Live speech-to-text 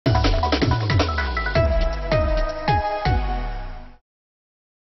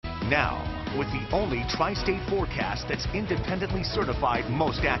Now, with the only tri-state forecast that's independently certified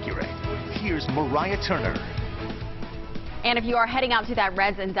most accurate, here's Mariah Turner. And if you are heading out to that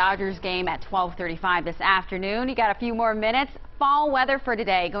Reds and Dodgers game at 12:35 this afternoon, you got a few more minutes. Fall weather for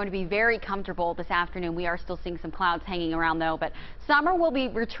today, going to be very comfortable this afternoon. We are still seeing some clouds hanging around though, but summer will be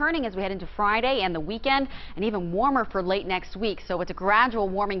returning as we head into Friday and the weekend, and even warmer for late next week. So it's a gradual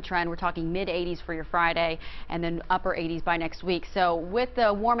warming trend. We're talking mid-80s for your Friday and then upper 80s by next week. So with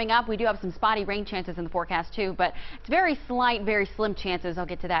the warming up, we do have some spotty rain chances in the forecast too, but it's very slight, very slim chances. I'll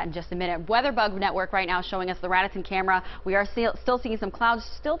get to that in just a minute. WeatherBug Network right now showing us the Radisson camera. We are still seeing some clouds,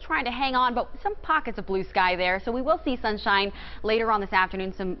 still trying to hang on, but some pockets of blue sky there. So we will see sunshine later on this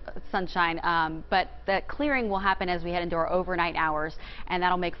afternoon, some sunshine, but the clearing will happen as we head into our overnight hours, and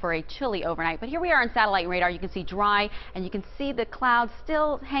that'll make for a chilly overnight. But here we are on satellite radar. You can see dry, and you can see the clouds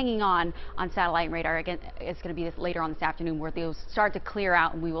still hanging on satellite radar. Again, it's going to be this later on this afternoon where they'll start to clear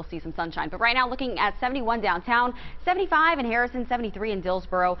out and we will see some sunshine. But right now, looking at 71 downtown, 75 in Harrison, 73 in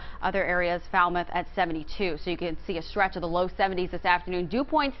Dillsboro, other areas, Falmouth at 72. So you can see a stretch of the low 70s this afternoon. Dew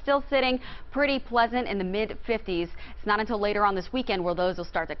points still sitting pretty pleasant in the mid 50s. It's not until later on this weekend where those will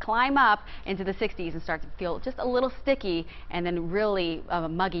start to climb up into the 60s and start to feel just a little sticky and then really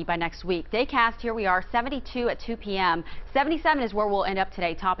muggy by next week. Daycast, here we are, 72 at 2 p.m. 77 is where we'll end up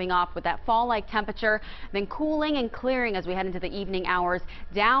today, topping off with that fall-like temperature, then cooling and clearing as we head into the evening hours,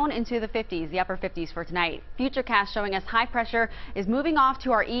 down into the 50s, the upper 50s for tonight. Futurecast showing us high pressure is moving off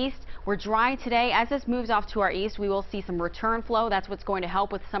to our east. We're dry today. As this moves off to our east, we will see some return flow. That's what's going to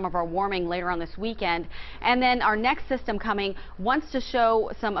help with some of our warming later on this weekend. And then our next system coming wants to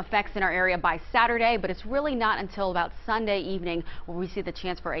show some effects in our area by Saturday, but it's really not until about Sunday evening where we see the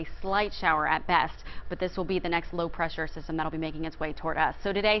chance for a slight shower at best. But this will be the next low pressure system that'll be making its way toward us.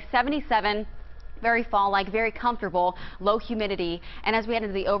 So today, 77. Very fall-like, very comfortable, low humidity. And as we head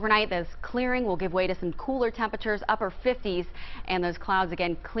into the overnight, this clearing will give way to some cooler temperatures, upper 50s, and those clouds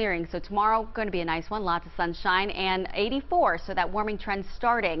again clearing. So tomorrow going to be a nice one, lots of sunshine, and 84. So that warming trend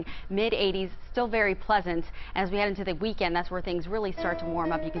starting mid 80s, still very pleasant. As we head into the weekend, that's where things really start to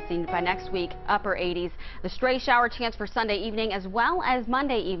warm up. You can see by next week, upper 80s. The stray shower chance for Sunday evening as well as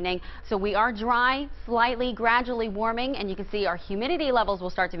Monday evening. So we are dry, slightly, gradually warming, and you can see our humidity levels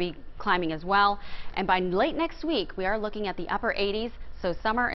will start to be climbing as well. And by late next week, we are looking at the upper 80s, so summer